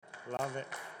Love it.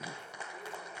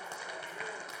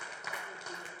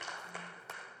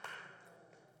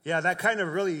 Yeah, that kind of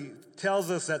really tells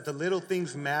us that the little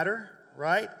things matter,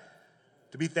 right?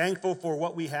 To be thankful for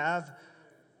what we have.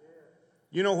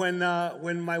 You know,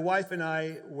 when my wife and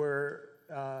I were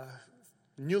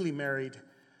newly married,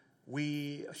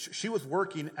 she was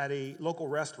working at a local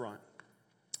restaurant.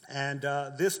 And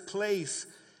this place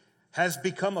has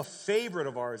become a favorite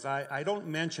of ours. I don't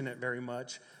mention it very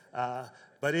much,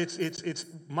 but it's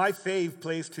my fave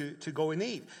place to go and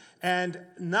eat. And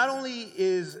not only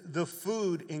is the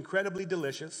food incredibly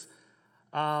delicious,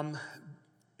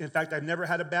 in fact, I've never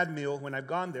had a bad meal when I've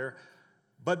gone there,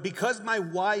 but because my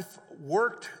wife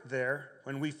worked there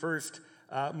when we first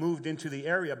moved into the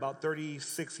area about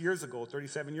 37 years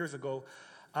ago,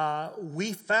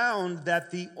 we found that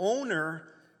the owner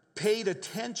paid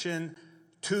attention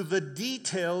to the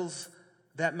details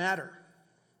that matter.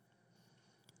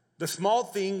 The small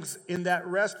things in that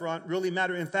restaurant really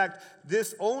matter. In fact,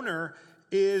 this owner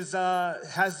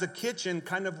has the kitchen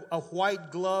kind of a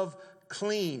white glove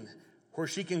clean, where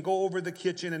she can go over the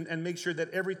kitchen and make sure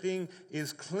that everything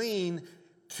is clean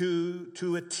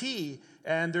to a T,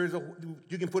 and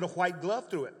you can put a white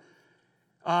glove through it.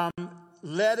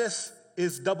 Lettuce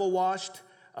is double washed.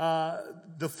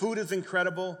 The food is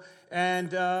incredible,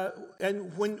 and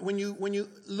when you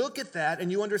look at that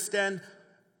and you understand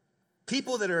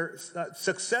people that are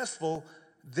successful,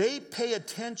 they pay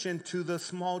attention to the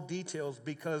small details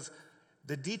because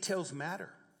the details matter.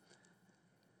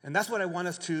 And that's what I want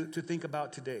us to think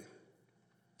about today.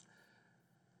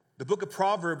 The book of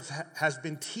Proverbs has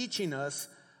been teaching us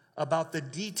about the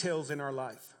details in our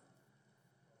life.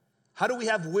 How do we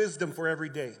have wisdom for every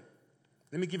day?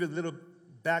 Let me give you a little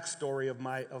backstory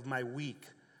of my week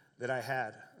that I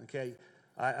had. Okay,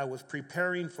 I was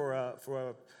preparing for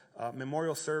a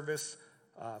memorial service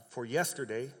for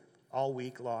yesterday, all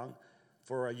week long,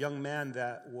 for a young man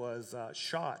that was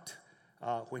shot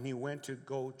when he went to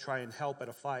go try and help at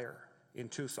a fire in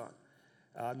Tucson.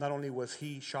 Not only was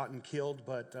he shot and killed,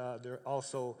 but there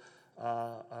also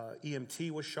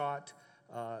EMT was shot,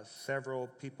 several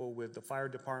people with the fire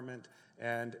department,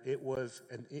 and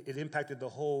it impacted the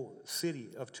whole city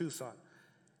of Tucson.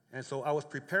 And so I was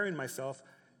preparing myself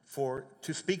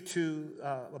to speak to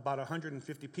about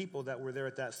 150 people that were there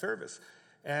at that service.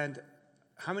 And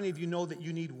how many of you know that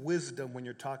you need wisdom when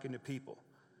you're talking to people?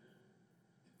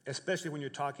 Especially when you're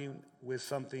talking with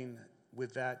something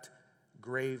with that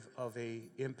grave of a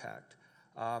impact.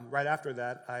 Right after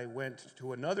that, I went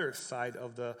to another side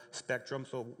of the spectrum.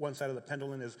 So one side of the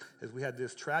pendulum is we had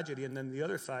this tragedy, and then the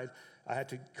other side, I had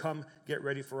to come get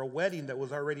ready for a wedding that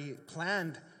was already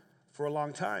planned for a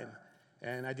long time.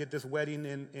 And I did this wedding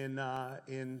in the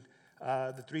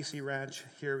 3C Ranch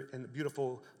here in the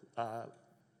beautiful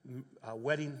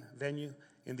wedding venue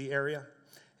in the area,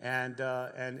 and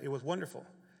it was wonderful.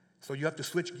 So you have to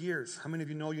switch gears. How many of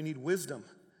you know you need wisdom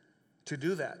to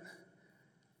do that?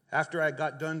 After I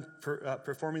got done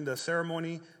performing the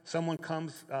ceremony, someone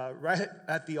comes right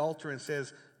at the altar and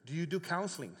says, "Do you do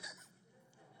counseling?"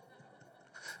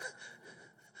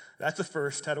 That's a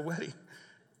first at a wedding.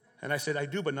 And I said, "I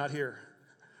do, but not here.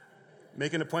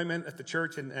 Make an appointment at the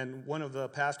church, and one of the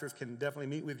pastors can definitely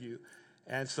meet with you."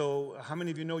 And so how many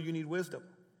of you know you need wisdom?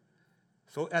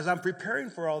 So as I'm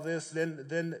preparing for all this, then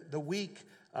during the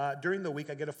week,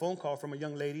 I get a phone call from a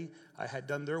young lady. I had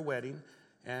done their wedding,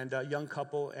 and a young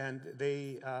couple, and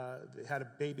they had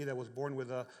a baby that was born with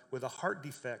a heart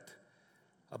defect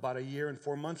about 1 year and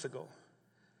 4 months ago.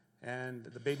 And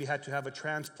the baby had to have a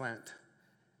transplant.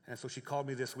 And so she called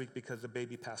me this week because the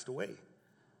baby passed away.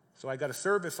 So I got a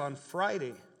service on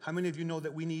Friday. How many of you know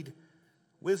that we need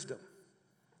wisdom?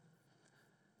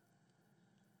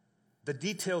 The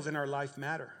details in our life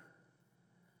matter.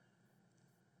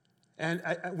 And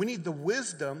we need the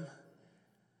wisdom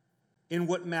in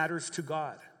what matters to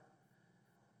God.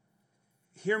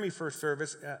 Hear me, First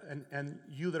Service, and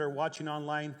you that are watching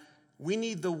online. We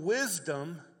need the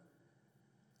wisdom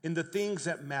in the things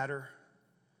that matter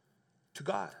to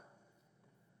God.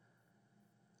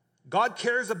 God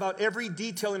cares about every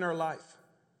detail in our life.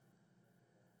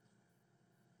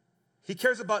 He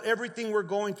cares about everything we're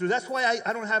going through. That's why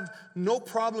I don't have no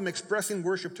problem expressing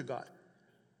worship to God.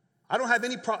 I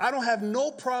don't have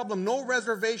no problem, no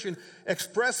reservation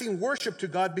expressing worship to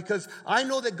God, because I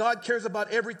know that God cares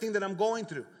about everything that I'm going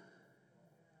through.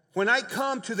 When I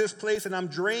come to this place and I'm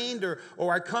drained,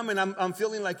 or I come and I'm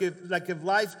feeling like if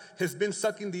life has been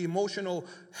sucking the emotional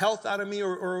health out of me,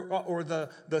 or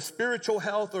the spiritual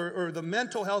health, or the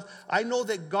mental health, I know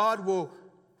that God will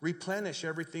replenish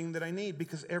everything that I need,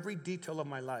 because every detail of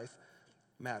my life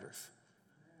matters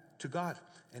to God.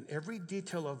 and every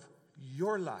detail of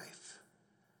your life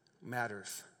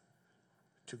matters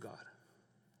to God.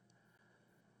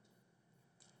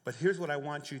 But here's what I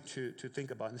want you to think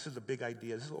about, and this is a big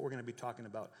idea. This is what we're going to be talking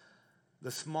about.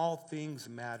 The small things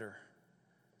matter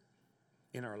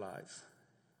in our lives.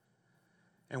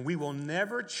 And we will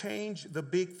never change the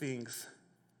big things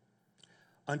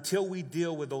until we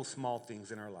deal with those small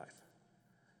things in our life.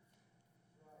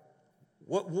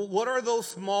 What are those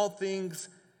small things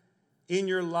in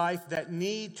your life that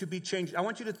need to be changed? I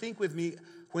want you to think with me,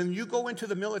 when you go into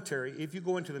the military, if you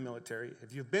go into the military,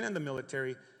 if you've been in the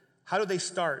military, how do they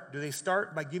start? Do they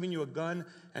start by giving you a gun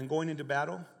and going into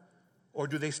battle? Or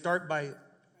do they start by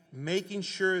making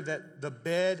sure that the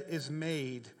bed is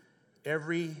made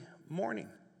every morning?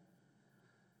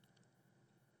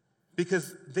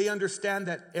 Because they understand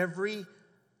that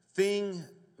everything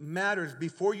matters.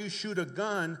 Before you shoot a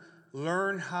gun,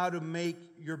 learn how to make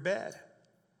your bed.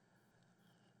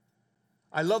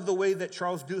 I love the way that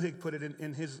Charles Duhigg put it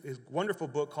in his wonderful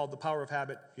book called The Power of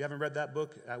Habit. If you haven't read that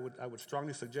book, I would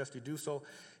strongly suggest you do so.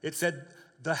 It said,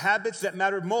 the habits that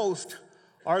matter most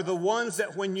are the ones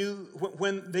that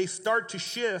when they start to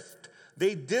shift,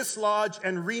 they dislodge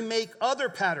and remake other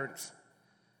patterns.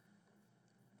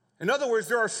 In other words,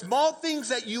 there are small things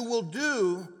that you will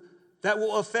do that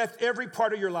will affect every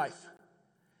part of your life.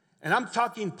 And I'm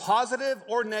talking positive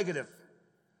or negative.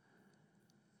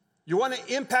 You want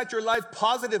to impact your life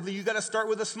positively, you got to start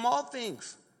with the small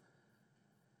things.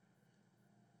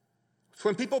 So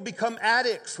when people become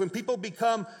addicts, when people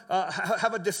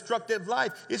have a destructive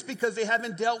life, it's because they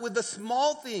haven't dealt with the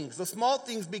small things. The small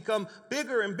things become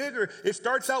bigger and bigger. It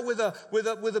starts out with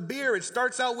a beer. It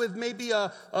starts out with maybe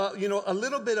a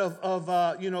little bit of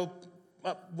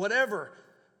whatever.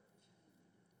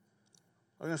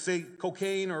 I'm going to say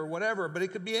cocaine or whatever, but it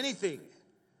could be anything.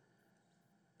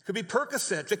 It could be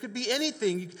Percocets. It could be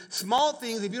anything. Small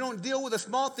things, if you don't deal with the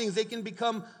small things, they can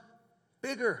become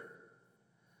bigger.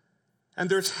 And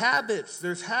there's habits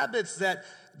that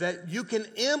you can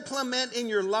implement in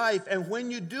your life, and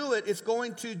when you do it, it's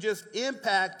going to just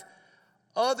impact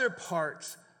other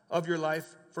parts of your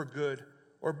life for good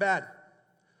or bad.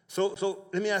 So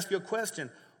let me ask you a question.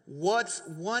 What's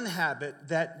one habit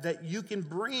that you can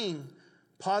bring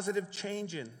positive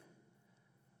change in?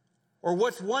 Or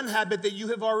what's one habit that you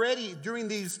have already, during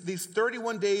these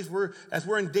 31 days, as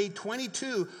we're in day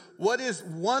 22, what is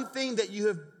one thing that you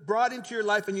have brought into your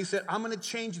life and you said, I'm going to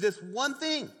change this one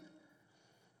thing?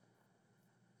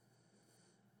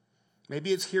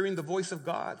 Maybe it's hearing the voice of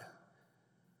God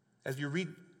as you read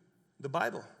the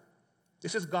Bible.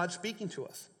 This is God speaking to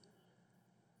us.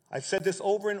 I've said this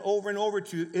over and over and over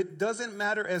to you. It doesn't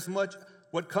matter as much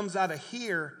what comes out of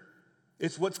here.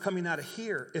 It's what's coming out of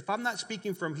here. If I'm not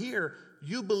speaking from here,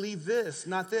 you believe this,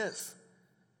 not this.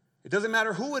 It doesn't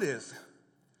matter who it is.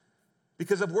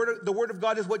 Because the Word of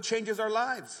God is what changes our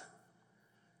lives.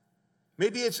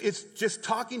 Maybe it's just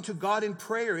talking to God in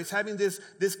prayer. It's having this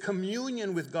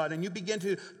communion with God. And you begin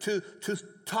to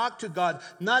talk to God,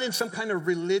 not in some kind of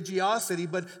religiosity,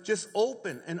 but just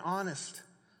open and honest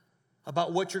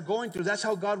about what you're going through. That's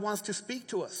how God wants to speak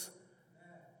to us.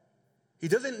 He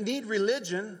doesn't need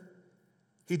religion.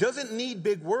 He doesn't need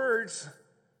big words.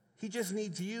 He just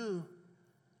needs you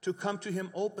to come to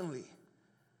him openly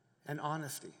and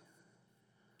honesty.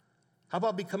 How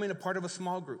about becoming a part of a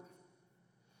small group?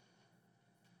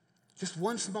 Just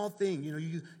one small thing.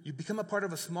 You become a part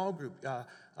of a small group.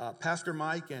 Pastor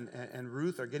Mike and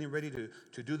Ruth are getting ready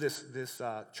to do this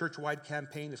church-wide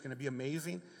campaign. It's going to be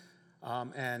amazing.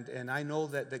 And I know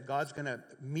that God's going to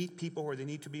meet people where they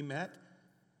need to be met.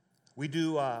 We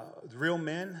do Real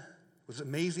Men. It was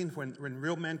amazing when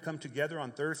Real Men come together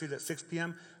on Thursdays at 6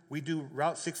 p.m. We do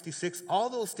Route 66. All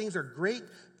those things are great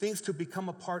things to become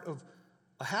a part of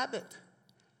a habit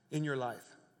in your life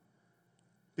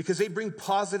because they bring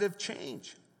positive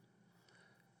change.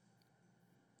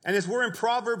 And as we're in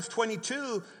Proverbs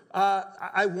 22,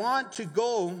 I want to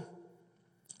go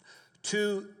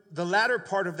to the latter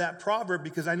part of that proverb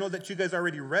because I know that you guys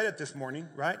already read it this morning,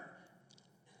 right?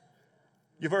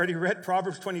 You've already read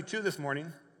Proverbs 22 this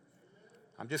morning.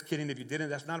 I'm just kidding. If you didn't,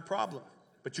 that's not a problem.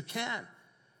 But you can.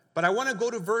 But I want to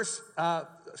go to verse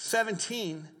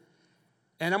 17,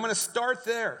 and I'm going to start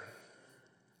there.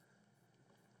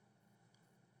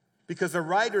 Because the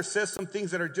writer says some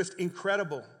things that are just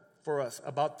incredible for us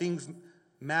about things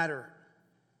matter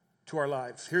to our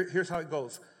lives. Here's how it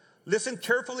goes. Listen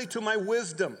carefully to my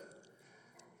wisdom.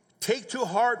 Take to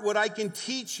heart what I can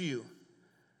teach you.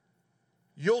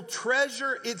 You'll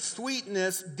treasure its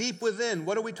sweetness deep within.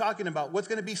 What are we talking about? What's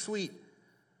going to be sweet?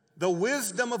 The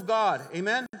wisdom of God.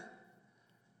 Amen?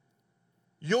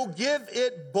 You'll give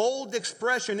it bold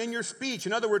expression in your speech.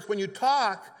 In other words, when you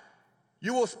talk,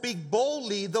 you will speak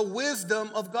boldly the wisdom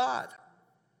of God.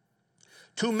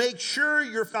 To make sure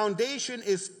your foundation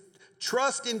is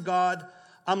trust in God,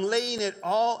 I'm laying it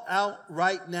all out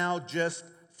right now just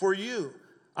for you.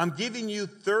 I'm giving you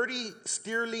 30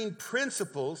 Sterling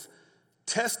principles,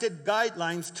 tested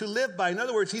guidelines to live by. In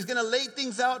other words, he's going to lay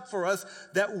things out for us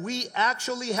that we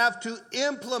actually have to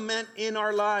implement in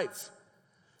our lives.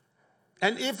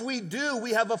 And if we do,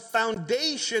 we have a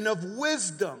foundation of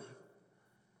wisdom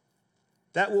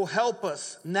that will help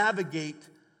us navigate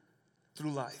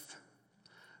through life.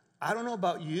 I don't know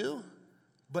about you,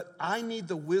 but I need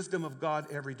the wisdom of God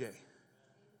every day.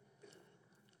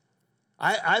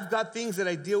 I've got things that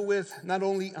I deal with not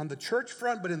only on the church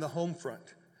front, but in the home front.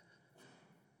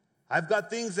 I've got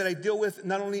things that I deal with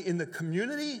not only in the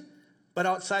community, but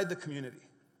outside the community.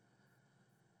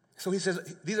 So he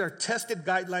says, these are tested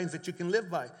guidelines that you can live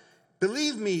by.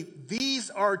 Believe me, these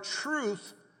are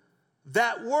truth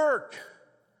that work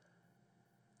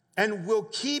and will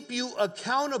keep you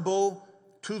accountable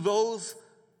to those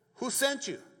who sent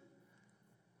you.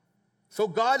 So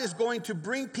God is going to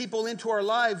bring people into our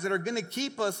lives that are going to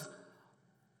keep us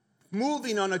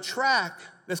moving on a track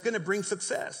that's going to bring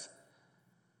success.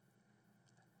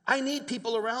 I need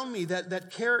people around me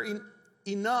that care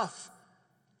enough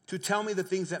to tell me the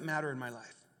things that matter in my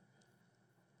life.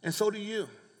 And so do you.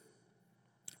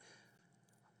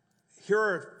 Here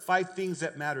are 5 things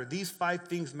that matter. These 5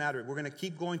 things matter. We're going to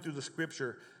keep going through the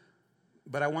scripture,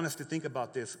 but I want us to think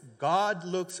about this. God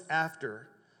looks after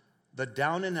the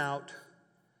down and out,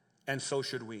 and so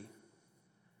should we.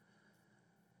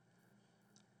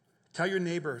 Tell your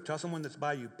neighbor, tell someone that's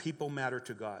by you, people matter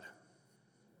to God.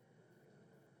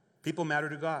 People matter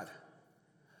to God.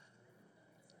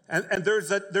 And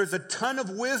there's a ton of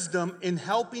wisdom in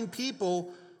helping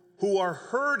people who are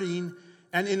hurting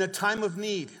and in a time of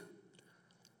need.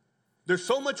 There's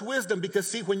so much wisdom because,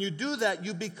 see, when you do that,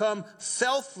 you become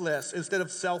selfless instead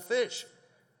of selfish.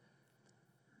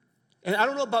 And I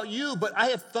don't know about you, but I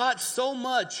have thought so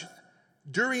much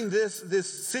during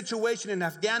this situation in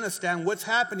Afghanistan, what's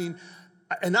happening,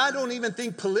 and I don't even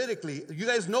think politically. You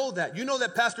guys know that. You know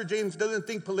that Pastor James doesn't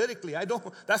think politically.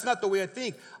 That's not the way I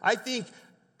think. I think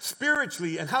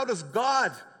spiritually. And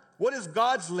what is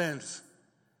God's lens?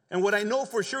 And what I know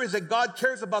for sure is that God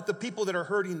cares about the people that are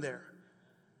hurting there.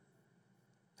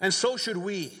 And so should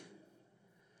we.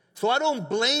 So I don't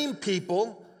blame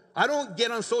people. I don't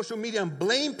get on social media and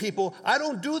blame people. I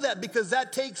don't do that because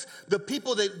that takes the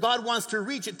people that God wants to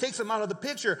reach. It takes them out of the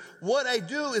picture. What I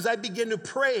do is I begin to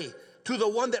pray to the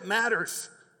one that matters.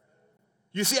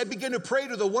 You see, I begin to pray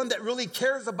to the one that really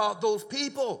cares about those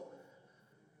people.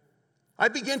 I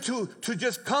begin to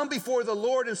just come before the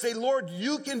Lord and say, Lord,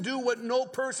 you can do what no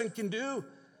person can do.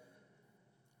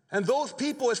 And those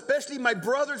people, especially my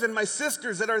brothers and my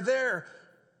sisters that are there,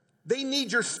 they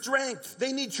need your strength.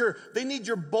 They need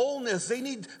your boldness. They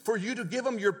need for you to give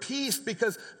them your peace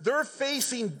because they're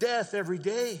facing death every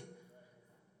day.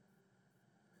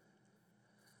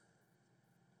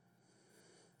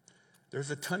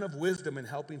 There's a ton of wisdom in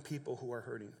helping people who are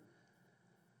hurting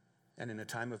and in a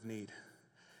time of need.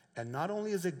 And not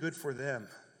only is it good for them,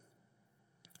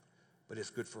 but it's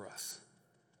good for us.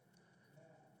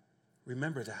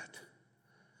 Remember that.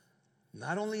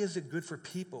 Not only is it good for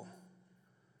people,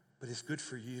 but it's good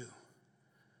for you.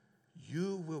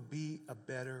 You will be a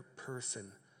better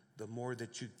person the more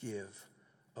that you give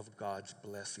of God's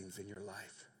blessings in your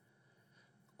life.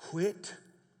 Quit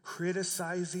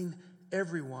criticizing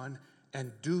everyone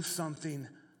and do something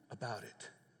about it.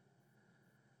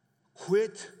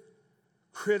 Quit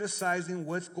criticizing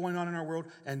what's going on in our world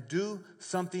and do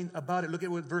something about it. Look at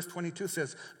what verse 22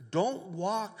 says. Don't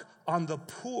walk on the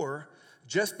poor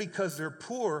just because they're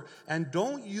poor, and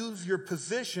don't use your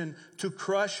position to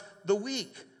crush the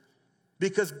weak,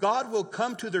 because God will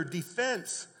come to their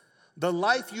defense. The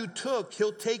life you took,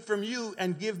 he'll take from you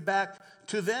and give back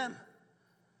to them.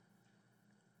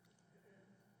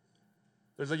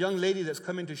 There's a young lady that's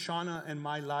come into Shauna and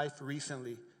my life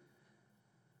recently.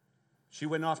 She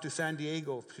went off to San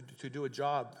Diego to do a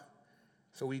job.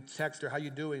 So we text her, how you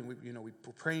doing?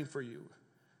 We're praying for you.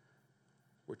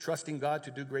 We're trusting God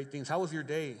to do great things. How was your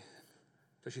day?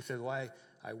 So she said, well,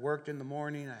 I worked in the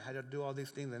morning. I had to do all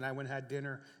these things. And I went and had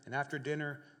dinner. And after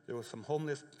dinner, there was some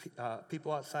homeless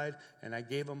people outside, and I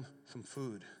gave them some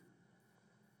food.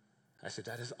 I said,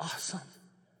 that is awesome.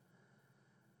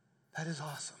 That is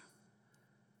awesome.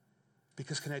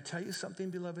 Because can I tell you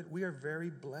something, beloved? We are very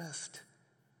blessed.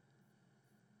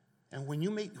 And when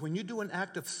you do an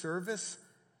act of service,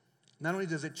 not only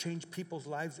does it change people's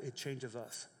lives, it changes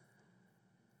us.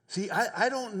 See, I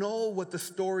don't know what the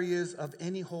story is of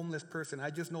any homeless person. I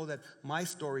just know that my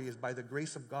story is by the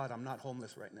grace of God, I'm not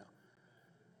homeless right now.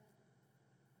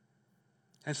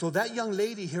 And so that young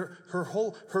lady,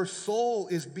 her soul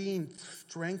is being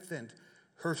strengthened.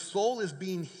 Her soul is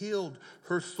being healed.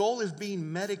 Her soul is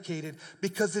being medicated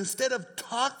because instead of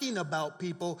talking about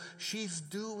people, she's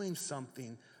doing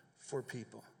something for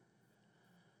people.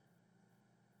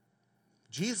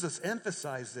 Jesus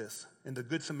emphasized this in the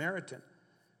Good Samaritan.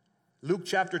 Luke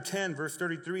chapter 10, verse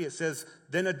 33, it says,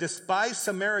 then a despised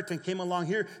Samaritan came along.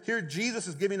 Here Jesus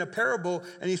is giving a parable,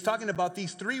 and he's talking about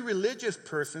these three religious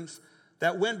persons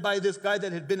that went by this guy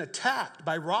that had been attacked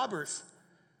by robbers.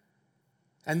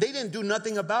 And they didn't do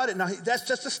nothing about it. Now,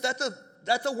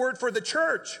 that's a word for the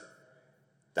church.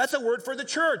 That's a word for the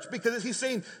church, because he's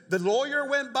saying the lawyer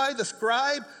went by, the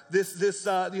scribe,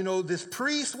 this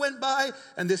priest went by,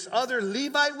 and this other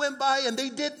Levite went by, and they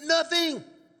did nothing.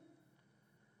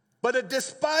 But a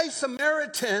despised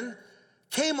Samaritan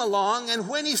came along, and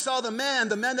when he saw the man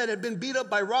that had been beat up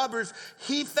by robbers,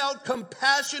 he felt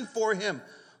compassion for him.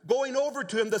 Going over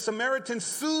to him, the Samaritan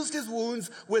soothed his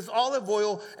wounds with olive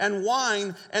oil and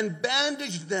wine and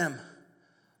bandaged them.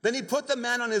 Then he put the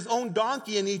man on his own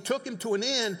donkey and he took him to an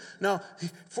inn. Now,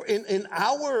 in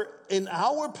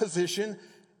our position,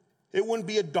 it wouldn't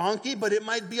be a donkey, but it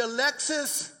might be a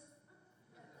Lexus.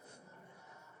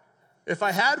 If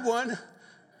I had one,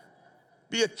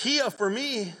 be a Kia for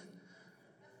me.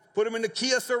 Put him in the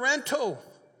Kia Sorento.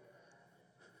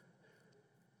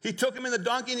 He took him in the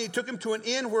donkey and he took him to an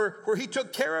inn where he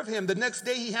took care of him. The next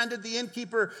day he handed the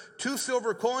innkeeper 2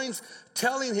 silver coins,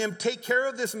 telling him, take care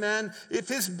of this man. If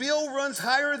his bill runs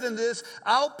higher than this,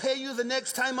 I'll pay you the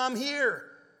next time I'm here.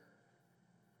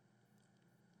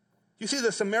 You see,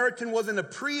 the Samaritan wasn't a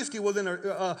priest. He wasn't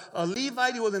a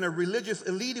Levite. He wasn't a religious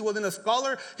elite. He wasn't a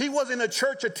scholar. He wasn't a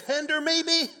church attender,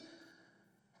 maybe.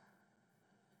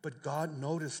 But God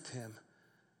noticed him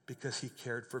because he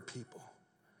cared for people.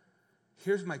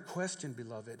 Here's my question,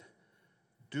 beloved.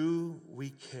 Do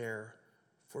we care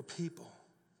for people?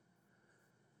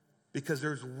 Because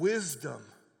there's wisdom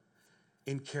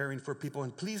in caring for people.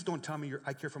 And please don't tell me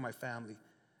I care for my family.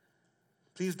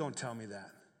 Please don't tell me that.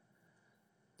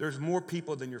 There's more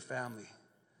people than your family.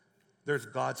 There's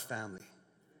God's family.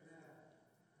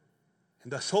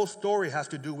 And this whole story has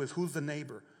to do with who's the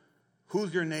neighbor.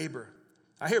 Who's your neighbor?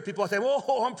 I hear people say,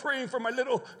 oh, I'm praying for my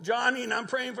little Johnny, and I'm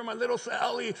praying for my little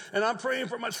Sally, and I'm praying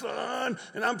for my son,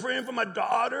 and I'm praying for my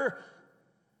daughter.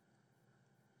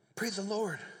 Praise the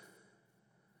Lord.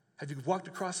 Have you walked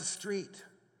across the street?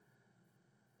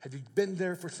 Have you been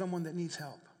there for someone that needs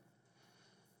help?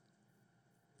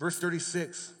 Verse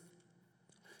 36,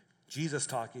 Jesus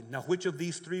talking. Now, which of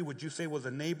these three would you say was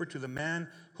a neighbor to the man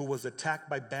who was attacked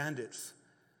by bandits?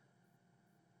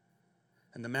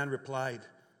 And the man replied,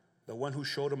 the one who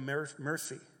showed him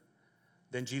mercy.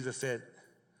 Then Jesus said,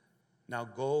 now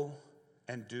go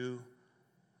and do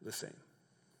the same.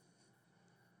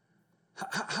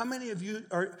 How many of you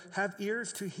have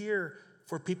ears to hear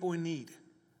for people in need?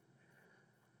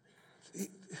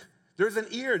 There's an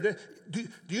ear. Do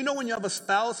you know when you have a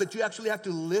spouse that you actually have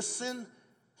to listen?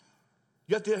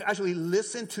 You have to actually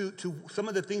listen to some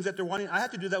of the things that they're wanting. I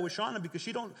have to do that with Shauna because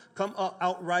she don't come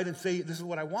outright and say, this is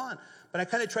what I want. But I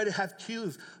kind of try to have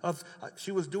cues of,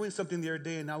 she was doing something the other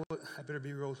day, and I better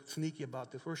be real sneaky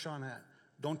about this. Where's Shauna at?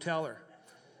 Don't tell her.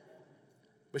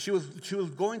 But she was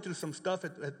going through some stuff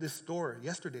at this store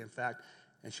yesterday, in fact,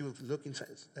 and she was looking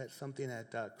at something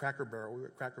at Cracker Barrel. We were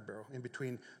at Cracker Barrel in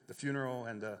between the funeral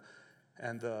and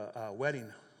the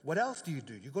wedding. What else do?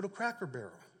 You go to Cracker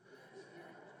Barrel.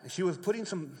 And she was putting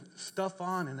some stuff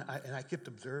on, and I kept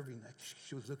observing.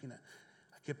 She was looking at.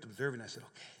 I kept observing. I said,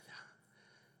 okay.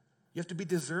 You have to be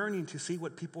discerning to see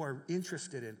what people are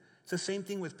interested in. It's the same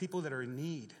thing with people that are in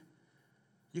need.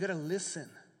 You got to listen.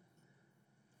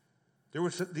 There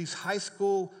were these high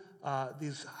school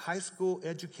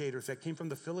educators that came from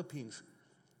the Philippines.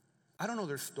 I don't know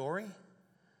their story,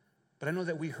 but I know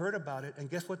that we heard about it. And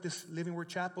guess what this Living Word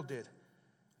Chapel did?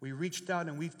 We reached out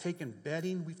and we've taken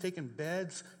bedding, we've taken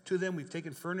beds to them, we've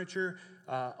taken furniture,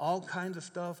 all kinds of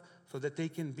stuff so that they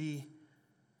can be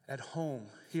at home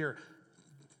here.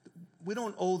 We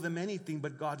don't owe them anything,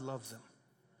 but God loves them.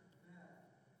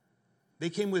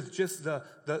 They came with just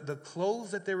the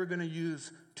clothes that they were going to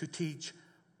use to teach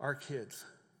our kids.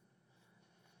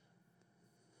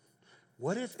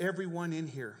 What if everyone in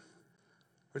here,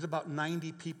 there's about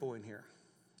 90 people in here,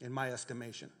 in my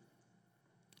estimation.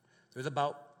 There's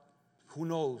about, who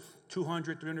knows,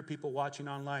 200, 300 people watching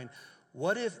online.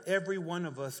 What if every one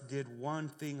of us did one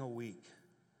thing a week?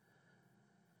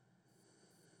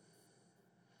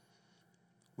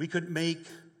 we could make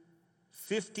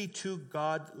 52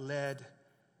 God-led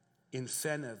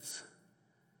incentives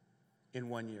in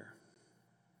 1 year.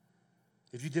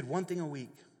 If you did one thing a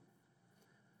week.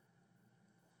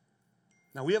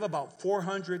 Now, we have about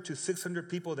 400 to 600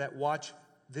 people that watch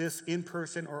this in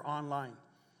person or online.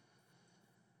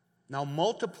 Now,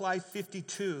 multiply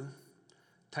 52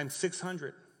 times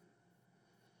 600.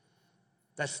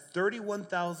 That's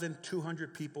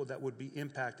 31,200 people that would be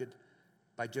impacted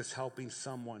by just helping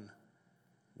someone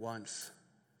once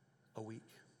a week.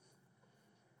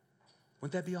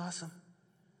 Wouldn't that be awesome?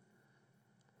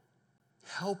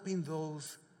 Helping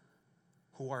those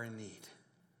who are in need.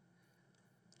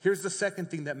 Here's the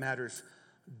second thing that matters.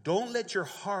 Don't let your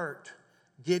heart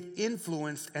get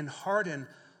influenced and hardened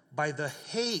by the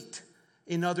hate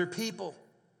in other people.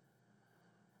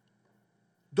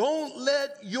 Don't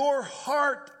let your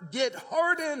heart get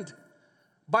hardened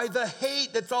by the hate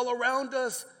that's all around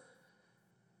us.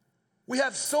 We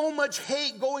have so much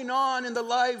hate going on in the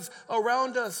lives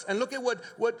around us. And look at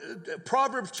what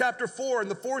Proverbs chapter 4, and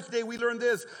the fourth day we learn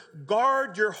this.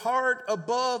 Guard your heart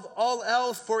above all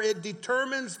else, for it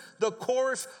determines the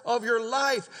course of your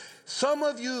life. Some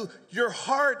of you, your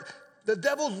heart, the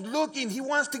devil's looking. He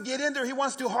wants to get in there. He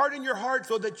wants to harden your heart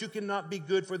so that you cannot be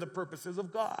good for the purposes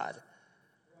of God.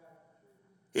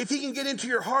 If he can get into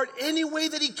your heart any way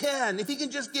that he can, if he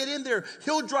can just get in there,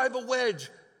 he'll drive a wedge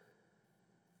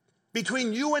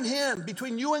between you and him,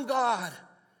 between you and God,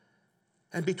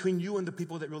 and between you and the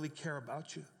people that really care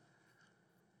about you.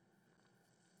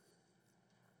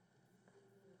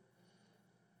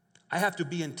 I have to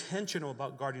be intentional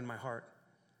about guarding my heart.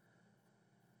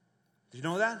 Did you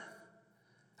know that?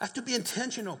 I have to be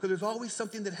intentional because there's always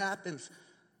something that happens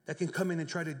that can come in and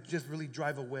try to just really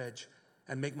drive a wedge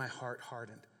and make my heart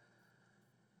hardened.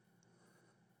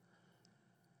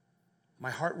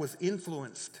 My heart was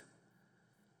influenced.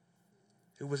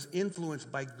 It was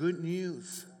influenced by good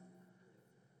news.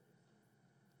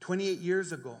 28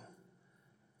 years ago,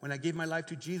 when I gave my life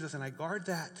to Jesus, and I guard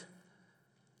that.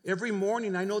 Every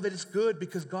morning I know that it's good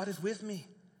because God is with me.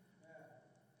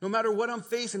 No matter what I'm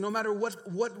facing, no matter what's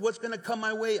going to come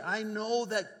my way, I know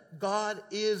that God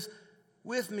is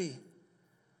with me.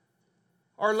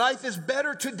 Our life is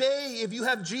better today if you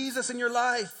have Jesus in your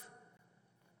life.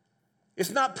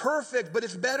 It's not perfect, but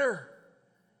it's better.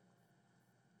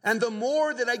 And the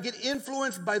more that I get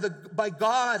influenced by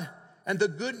God and the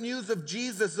good news of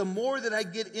Jesus, the more that I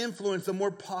get influenced, the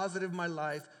more positive my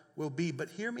life will be. But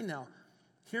hear me now.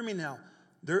 Hear me now.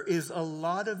 There is a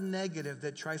lot of negative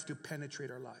that tries to penetrate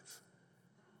our lives.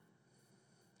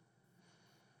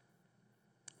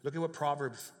 Look at what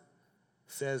Proverbs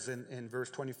says in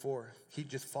verse 24. Keep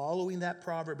just following that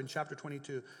proverb in chapter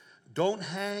 22. Don't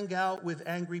hang out with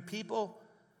angry people.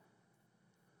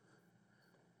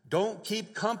 Don't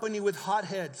keep company with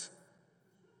hotheads.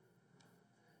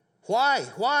 Why?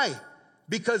 Why?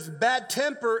 Because bad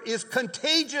temper is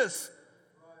contagious.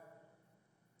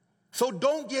 So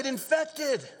don't get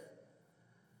infected.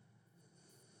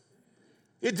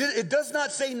 It does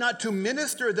not say not to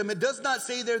minister them. It does not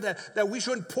say there that we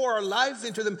shouldn't pour our lives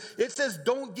into them. It says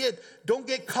don't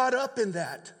get caught up in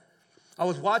that. I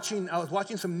was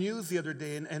watching some news the other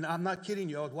day, and I'm not kidding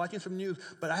you. I was watching some news,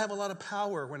 but I have a lot of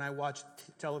power when I watch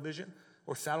television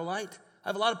or satellite. I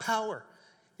have a lot of power.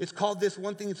 It's called this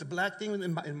one thing. It's a black thing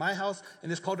in my house,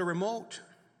 and it's called a remote.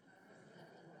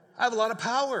 I have a lot of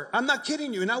power. I'm not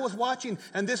kidding you. And I was watching,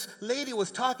 and this lady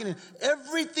was talking, and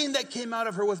everything that came out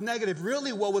of her was negative.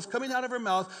 Really, what was coming out of her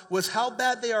mouth was how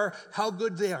bad they are, how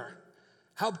good they are.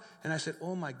 And I said,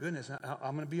 oh my goodness,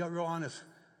 I'm going to be real honest.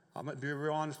 I'm going to be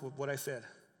real honest with what I said.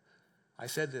 I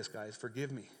said this, guys,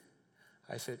 forgive me.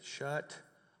 I said, shut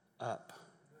up.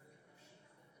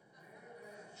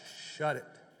 Shut it.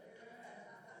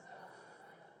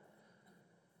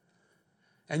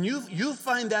 And you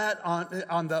find that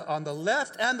on the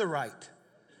left and the right.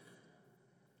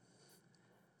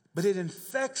 But it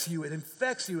infects you, it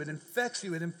infects you, it infects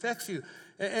you, it infects you.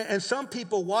 And some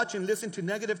people watch and listen to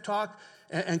negative talk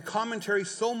and commentary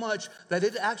so much that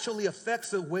it actually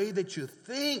affects the way that you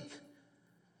think.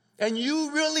 And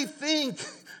you really think,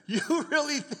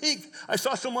 I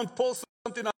saw someone post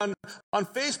something on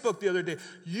Facebook the other day.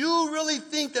 You really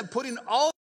think that putting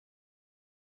all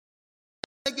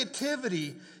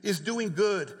negativity is doing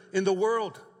good in the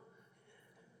world?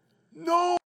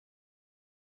 No.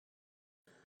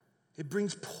 It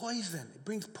brings poison. It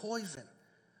brings poison.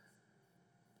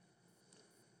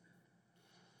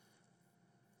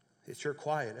 It's sure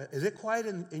quiet. Is it quiet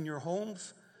in your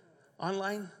homes,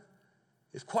 online?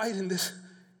 It's quiet in this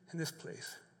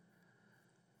place.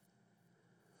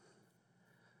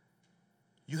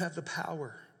 You have the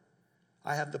power.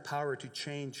 I have the power to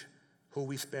change who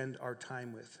we spend our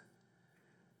time with.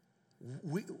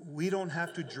 We don't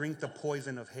have to drink the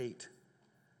poison of hate.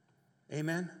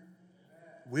 Amen?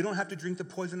 We don't have to drink the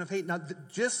poison of hate. Now,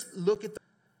 just look at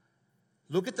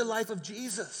the life of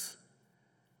Jesus.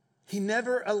 He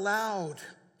never allowed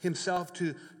himself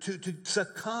to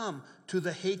succumb to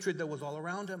the hatred that was all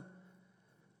around him.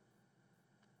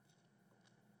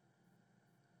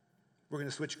 We're going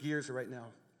to switch gears right now.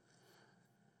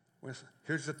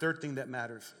 Here's the third thing that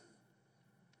matters.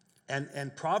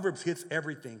 And Proverbs hits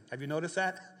everything. Have you noticed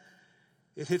that?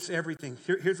 It hits everything.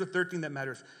 Here's the third thing that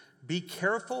matters. Be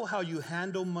careful how you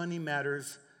handle money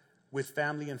matters with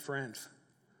family and friends.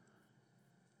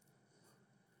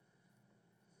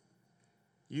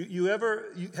 Have you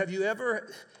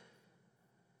ever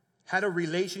had a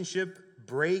relationship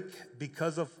break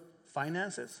because of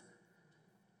finances?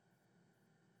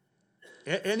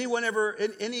 Any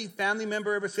family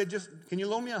member ever said, just, can you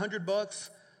loan me $100?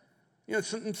 You know,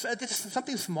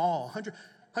 something small,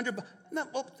 100 bucks, no,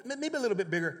 well, maybe a little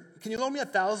bit bigger. Can you loan me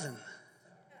 1,000?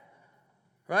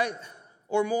 Right?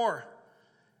 Or more.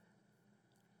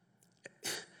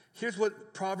 Here's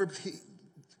what Proverbs,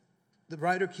 the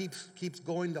writer keeps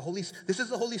going. This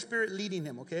is the Holy Spirit leading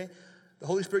him, okay? The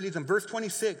Holy Spirit leads him. Verse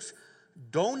 26,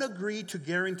 don't agree to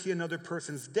guarantee another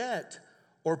person's debt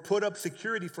or put up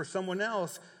security for someone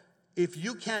else. If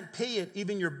you can't pay it,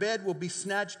 even your bed will be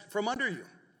snatched from under you.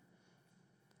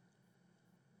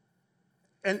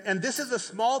 And this is a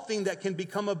small thing that can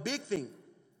become a big thing.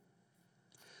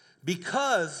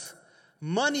 Because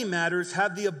money matters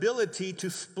have the ability to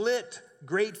split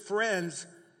great friends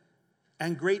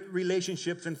and great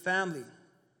relationships and family.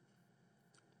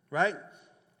 Right?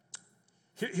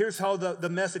 Here's how the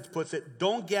message puts it.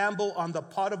 Don't gamble on the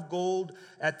pot of gold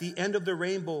at the end of the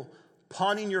rainbow,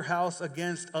 pawning your house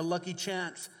against a lucky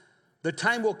chance. The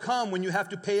time will come when you have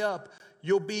to pay up.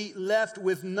 You'll be left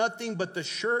with nothing but the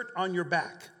shirt on your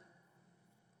back.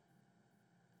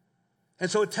 And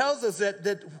so it tells us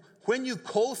that when you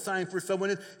co-sign for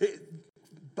someone,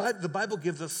 the Bible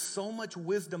gives us so much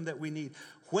wisdom that we need.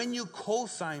 When you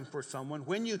co-sign for someone,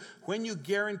 when you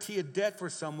guarantee a debt for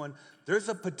someone, there's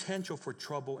a potential for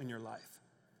trouble in your life.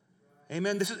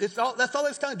 Amen. That's all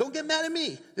it's telling. Don't get mad at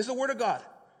me. This is the word of God.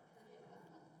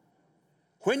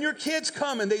 When your kids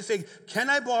come and they say, can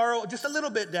I borrow just a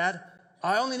little bit, Dad?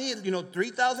 I only need,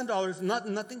 $3,000,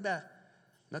 nothing bad,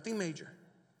 nothing major.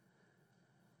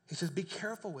 He says, be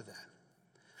careful with that.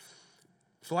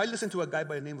 So I listened to a guy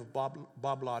by the name of Bob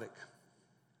Loddick.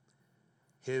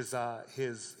 His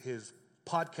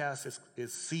podcast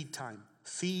is Seed Time.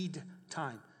 Seed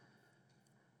Time.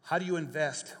 How do you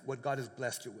invest what God has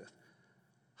blessed you with?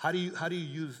 How do you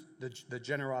use the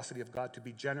generosity of God to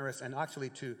be generous and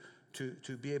actually to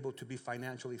be able to be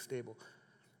financially stable?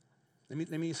 Let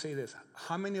me say this.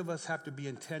 How many of us have to be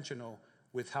intentional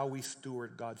with how we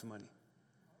steward God's money?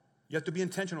 You have to be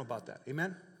intentional about that.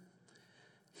 Amen?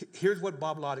 Here's what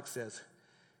Bob Loddick says.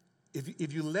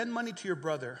 If you lend money to your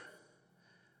brother,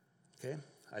 okay,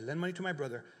 I lend money to my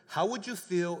brother, how would you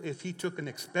feel if he took an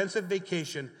expensive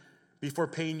vacation before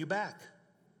paying you back?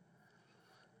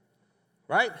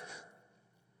 Right?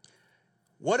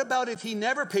 What about if he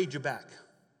never paid you back?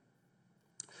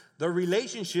 The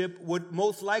relationship would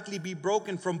most likely be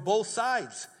broken from both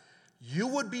sides. You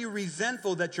would be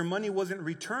resentful that your money wasn't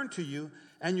returned to you,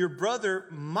 and your brother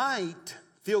might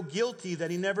feel guilty that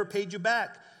he never paid you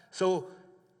back. So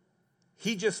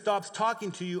he just stops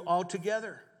talking to you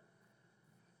altogether.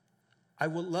 I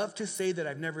would love to say that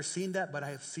I've never seen that, but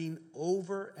I have seen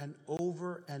over and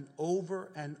over and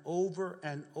over and over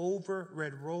and over,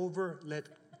 Red Rover, let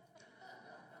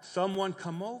someone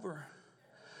come over.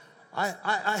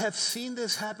 I have seen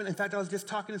this happen. In fact, I was just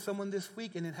talking to someone this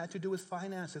week, and it had to do with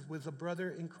finances, with a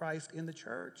brother in Christ in the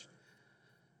church.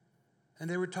 And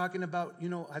they were talking about,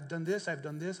 I've done this, I've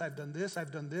done this, I've done this,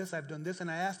 I've done this, I've done this.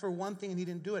 And I asked for one thing, and he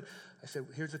didn't do it. I said,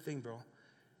 here's the thing, bro.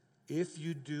 If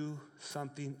you do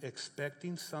something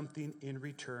expecting something in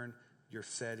return, you're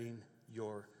setting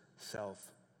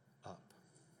yourself up.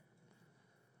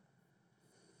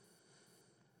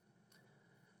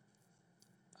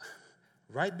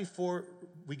 Right before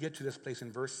we get to this place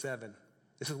in verse 7,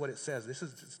 this is what it says. This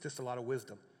is just a lot of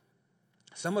wisdom.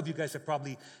 Some of you guys have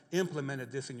probably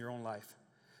implemented this in your own life.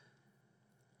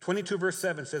 22 verse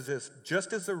 7 says this,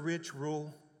 just as the rich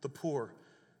rule the poor,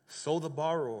 so the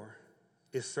borrower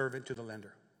is servant to the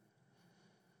lender.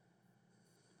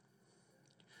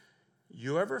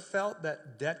 You ever felt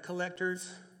that debt collectors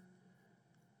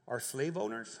are slave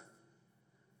owners?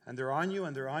 And they're on you,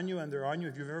 and they're on you, and they're on you.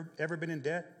 Have you ever been in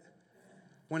debt?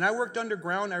 When I worked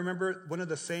underground, I remember one of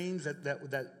the sayings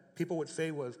that people would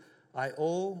say was, I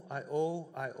owe, I owe,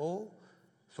 I owe,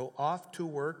 so off to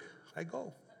work I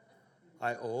go.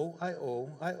 I owe, I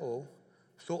owe, I owe,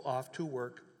 so off to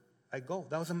work I go.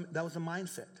 That was a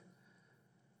mindset.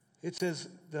 It says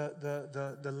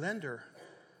the lender,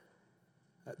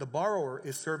 the borrower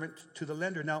is servant to the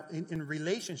lender. Now, in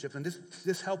relationships, and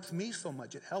this helps me so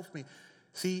much. It helps me.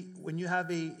 See, when you have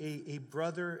a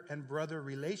brother and brother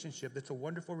relationship, it's a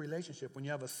wonderful relationship. When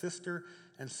you have a sister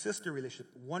and sister relationship,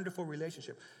 wonderful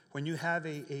relationship. When you have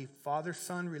a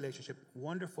father-son relationship,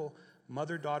 wonderful.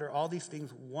 Mother-daughter, all these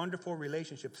things, wonderful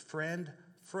relationships.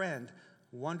 Friend,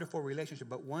 wonderful relationship.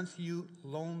 But once you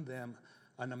loan them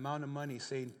an amount of money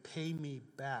saying, pay me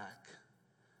back,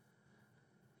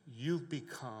 you've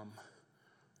become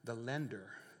the lender.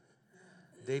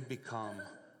 They've become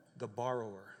the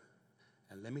borrower.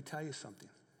 And let me tell you something.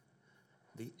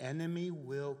 The enemy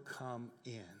will come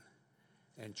in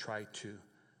and try to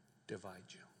divide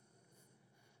you.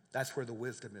 That's where the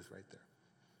wisdom is right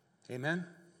there. Amen?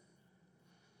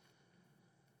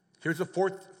 Here's the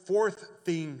fourth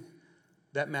thing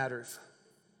that matters.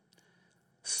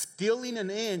 Stealing an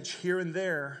inch here and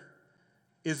there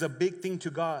is a big thing to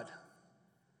God.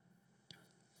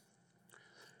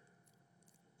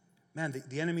 Man,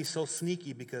 the enemy's so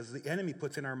sneaky because the enemy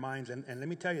puts in our minds, and let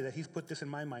me tell you that he's put this in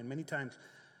my mind many times.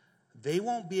 They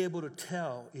won't be able to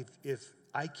tell if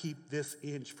I keep this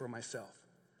inch for myself.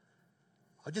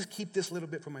 I'll just keep this little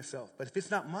bit for myself. But if it's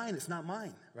not mine, it's not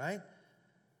mine, right?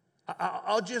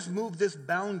 I'll just move this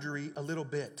boundary a little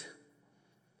bit.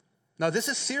 Now, this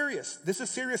is serious. This is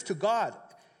serious to God.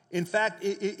 In fact,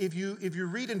 if you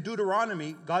read in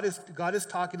Deuteronomy, God is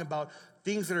talking about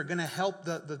things that are going to help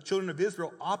the children of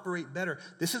Israel operate better.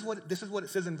 This is what it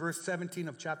says in verse 17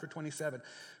 of chapter 27.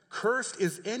 Cursed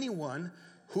is anyone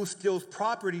who steals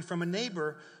property from a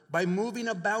neighbor by moving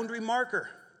a boundary marker.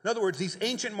 In other words, these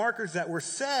ancient markers that were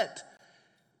set,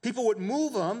 people would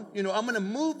move them. I'm going to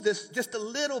move this just a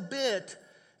little bit,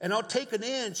 and I'll take an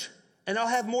inch, and I'll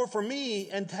have more for me,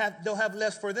 and they'll have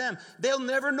less for them. They'll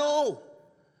never know.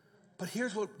 But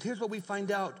here's what we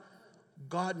find out.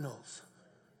 God knows.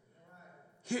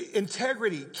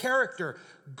 Integrity, character,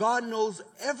 God knows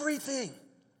everything.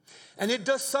 And it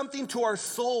does something to our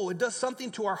soul. It does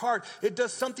something to our heart. It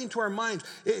does something to our minds.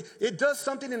 It does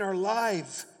something in our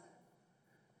lives.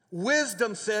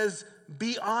 Wisdom says,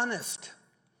 be honest,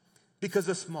 because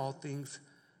the small things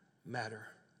matter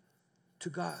to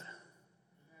God.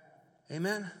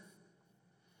 Amen?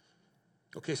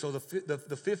 Okay, so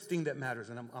the fifth thing that matters,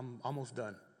 and I'm almost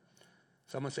done.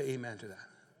 So I'm going to say amen to that.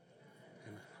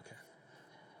 Amen. Okay.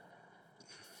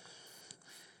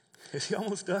 Is he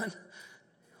almost done?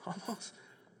 Almost.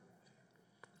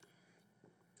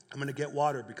 I'm going to get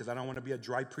water because I don't want to be a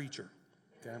dry preacher.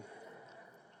 Okay?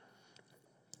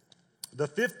 The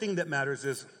fifth thing that matters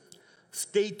is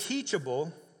stay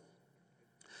teachable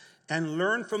and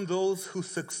learn from those who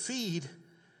succeed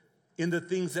in the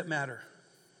things that matter.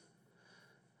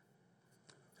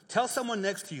 Tell someone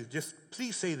next to you, just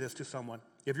please say this to someone.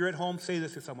 If you're at home, say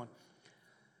this to someone.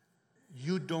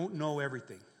 You don't know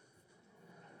everything.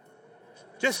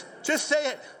 Just say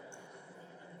it.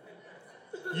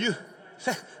 You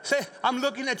say, I'm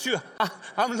looking at you.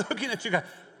 I'm looking at you guys.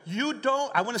 You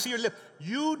don't, I want to see your lip.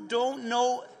 You don't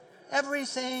know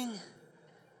everything.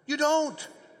 You don't.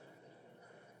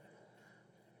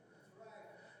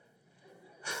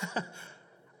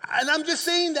 And I'm just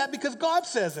saying that because God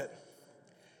says it.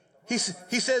 He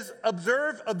says,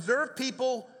 observe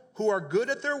people who are good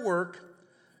at their work.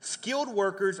 Skilled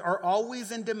workers are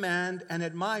always in demand and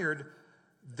admired.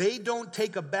 They don't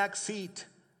take a back seat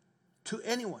to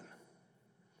anyone.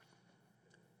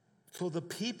 So the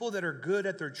people that are good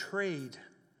at their trade,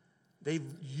 they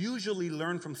usually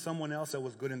learn from someone else that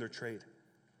was good in their trade.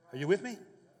 Are you with me?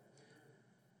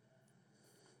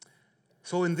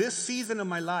 So in this season of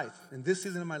my life,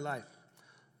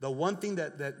 the one thing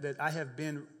that I have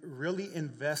been really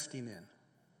investing in,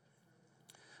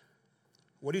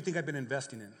 what do you think I've been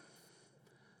investing in?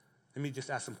 Let me just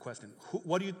ask some questions.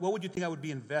 What would you think I would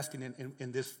be investing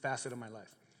in this facet of my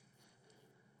life?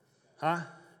 Huh?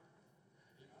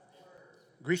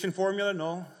 Grecian formula?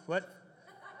 No. What?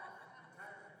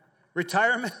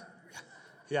 Retirement?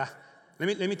 Yeah.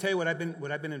 Let me tell you what I've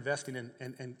been investing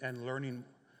in and learning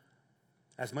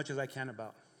as much as I can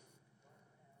about.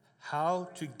 How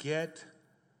to get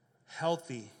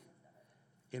healthy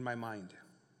in my mind.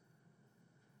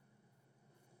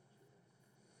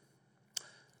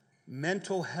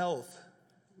 Mental health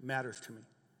matters to me.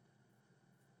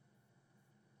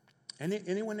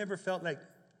 Anyone ever felt like,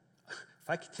 if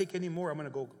I could take any more, I'm going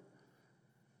to go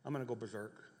I'm going to go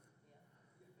berserk.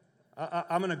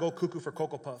 I'm going to go cuckoo for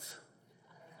Cocoa Puffs.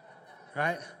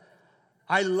 Right?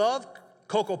 I love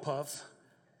Cocoa Puffs,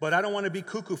 but I don't want to be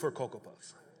cuckoo for Cocoa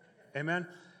Puffs. Amen?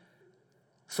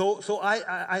 So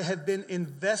I have been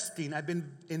investing. I've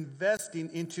been investing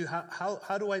into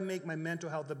how do I make my mental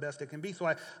health the best it can be. So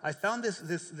I found this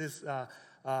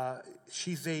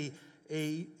she's a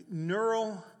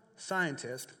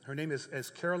neuroscientist. Her name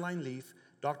is Caroline Leaf,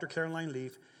 Dr. Caroline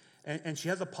Leaf, and she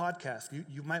has a podcast.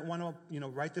 You might want to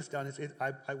write this down.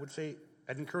 I would say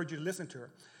I'd encourage you to listen to her.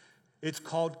 It's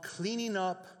called Cleaning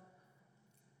Up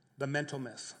the Mental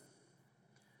Mess.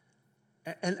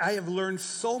 And I have learned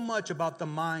so much about the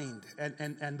mind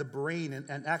and the brain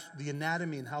and actually the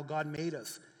anatomy and how God made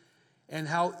us. And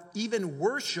how even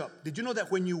worship, did you know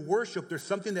that when you worship, there's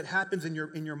something that happens in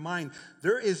your mind?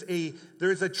 There is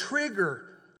a trigger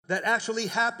that actually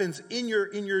happens in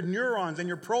your neurons and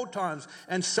your protons,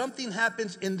 and something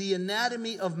happens in the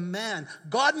anatomy of man.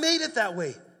 God made it that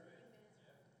way.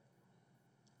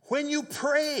 When you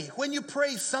pray,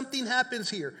 something happens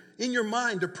here in your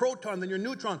mind, the protons and your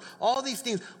neutrons, all these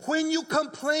things. When you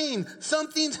complain,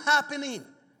 something's happening.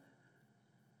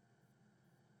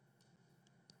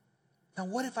 Now,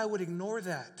 what if I would ignore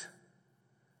that?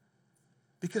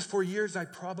 Because for years I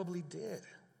probably did.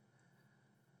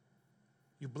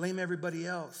 You blame everybody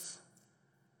else.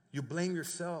 You blame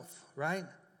yourself, right?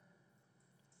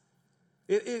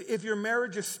 If your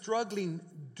marriage is struggling,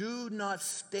 do not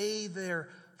stay there.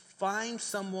 Find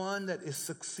someone that is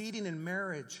succeeding in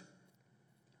marriage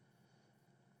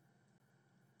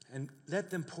and let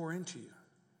them pour into you.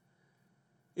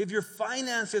 If your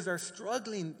finances are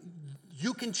struggling,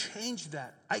 you can change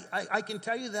that. I can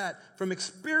tell you that from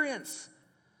experience,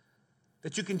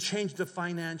 that you can change the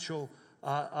financial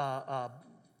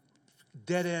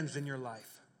dead ends in your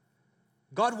life.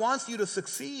 God wants you to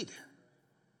succeed.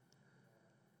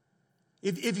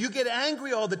 If you get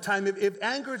angry all the time, if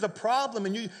anger is a problem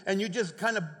and you just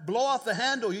kind of blow off the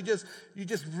handle, you just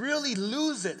really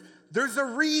lose it, there's a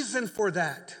reason for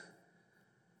that.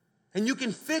 And you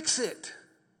can fix it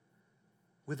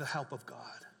with the help of God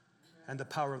and the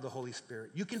power of the Holy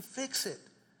Spirit. You can fix it.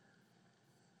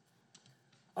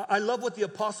 I love what the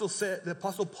Apostle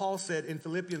Paul said in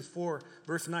Philippians 4,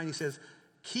 verse 9. He says,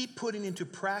 keep putting into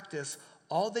practice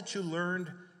all that you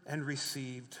learned and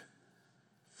received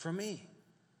from me.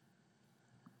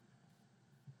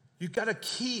 You've got to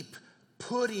keep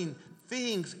putting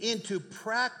things into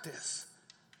practice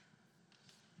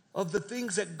of the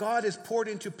things that God has poured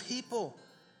into people.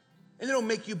 And it'll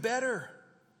make you better.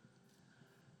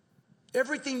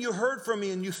 Everything you heard from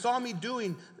me and you saw me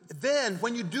doing, then,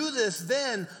 when you do this,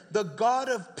 then the God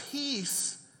of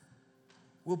peace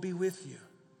will be with you.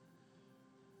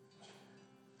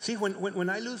 See, when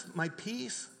I lose my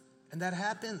peace, and that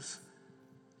happens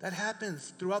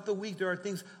throughout the week, there are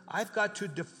things I've got to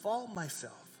default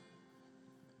myself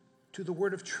to the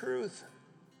word of truth.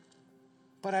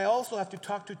 But I also have to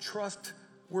talk to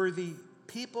trustworthy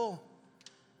people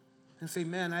and say,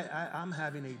 man, I'm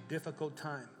having a difficult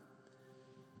time.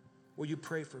 Will you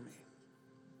pray for me?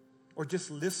 Or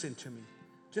just listen to me.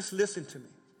 Just listen to me.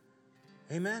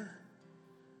 Amen?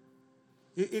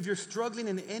 If you're struggling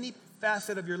in any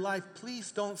facet of your life,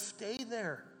 please don't stay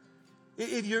there.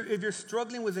 If you're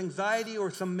struggling with anxiety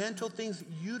or some mental things,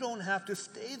 you don't have to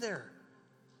stay there.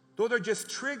 Those are just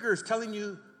triggers telling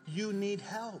you you need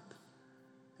help.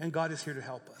 And God is here to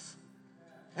help us.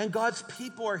 And God's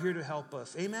people are here to help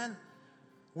us. Amen?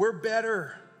 We're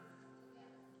better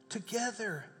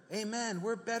together. Amen.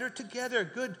 We're better together.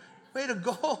 Good. Way to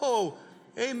go.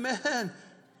 Amen.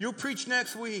 You'll preach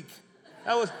next week.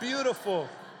 That was beautiful.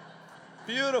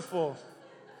 Beautiful.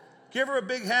 Give her a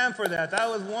big hand for that. That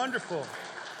was wonderful.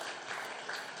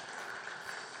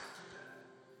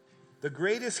 The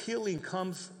greatest healing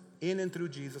comes in and through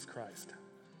Jesus Christ.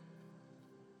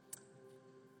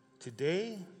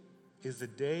 Today is the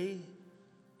day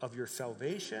of your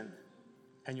salvation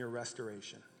and your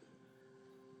restoration.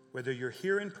 Whether you're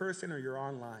here in person or you're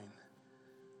online,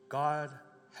 God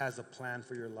has a plan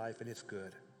for your life, and it's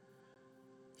good.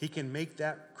 He can make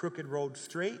that crooked road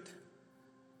straight.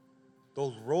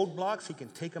 Those roadblocks, he can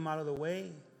take them out of the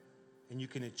way, and you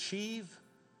can achieve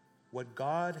what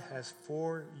God has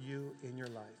for you in your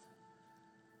life.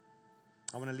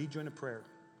 I want to lead you in a prayer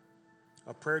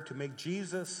to make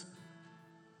Jesus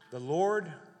the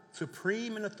Lord,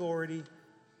 supreme in authority,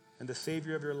 and the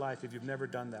Savior of your life if you've never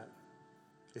done that.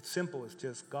 It's simple. It's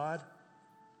just, God,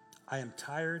 I am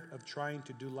tired of trying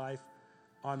to do life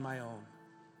on my own.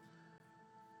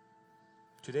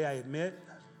 Today I admit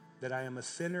that I am a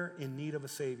sinner in need of a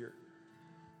Savior.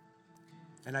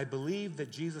 and I believe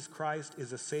that Jesus Christ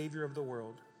is the Savior of the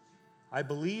world. I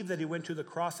believe that he went to the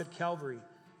cross at Calvary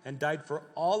and died for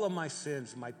all of my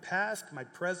sins, my past, my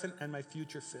present, and my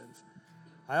future sins.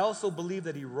 I also believe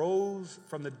that he rose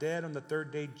from the dead on the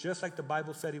third day, just like the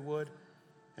Bible said he would.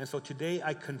 And so today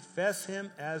I confess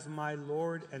him as my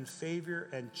Lord and Savior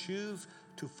and choose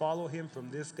to follow him from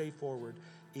this day forward.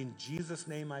 In Jesus'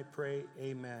 name I pray,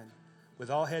 amen. With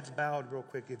all heads bowed real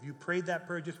quick, if you prayed that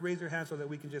prayer, just raise your hand so that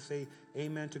we can just say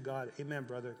amen to God. Amen,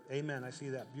 brother. Amen. I see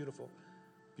that. Beautiful.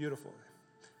 Beautiful.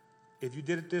 If you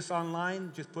did this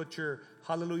online, just put your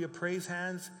hallelujah praise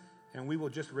hands, and we will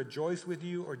just rejoice with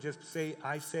you, or just say,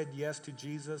 I said yes to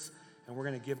Jesus, and we're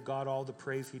going to give God all the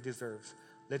praise he deserves.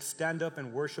 Let's stand up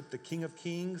and worship the King of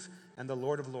Kings and the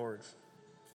Lord of Lords.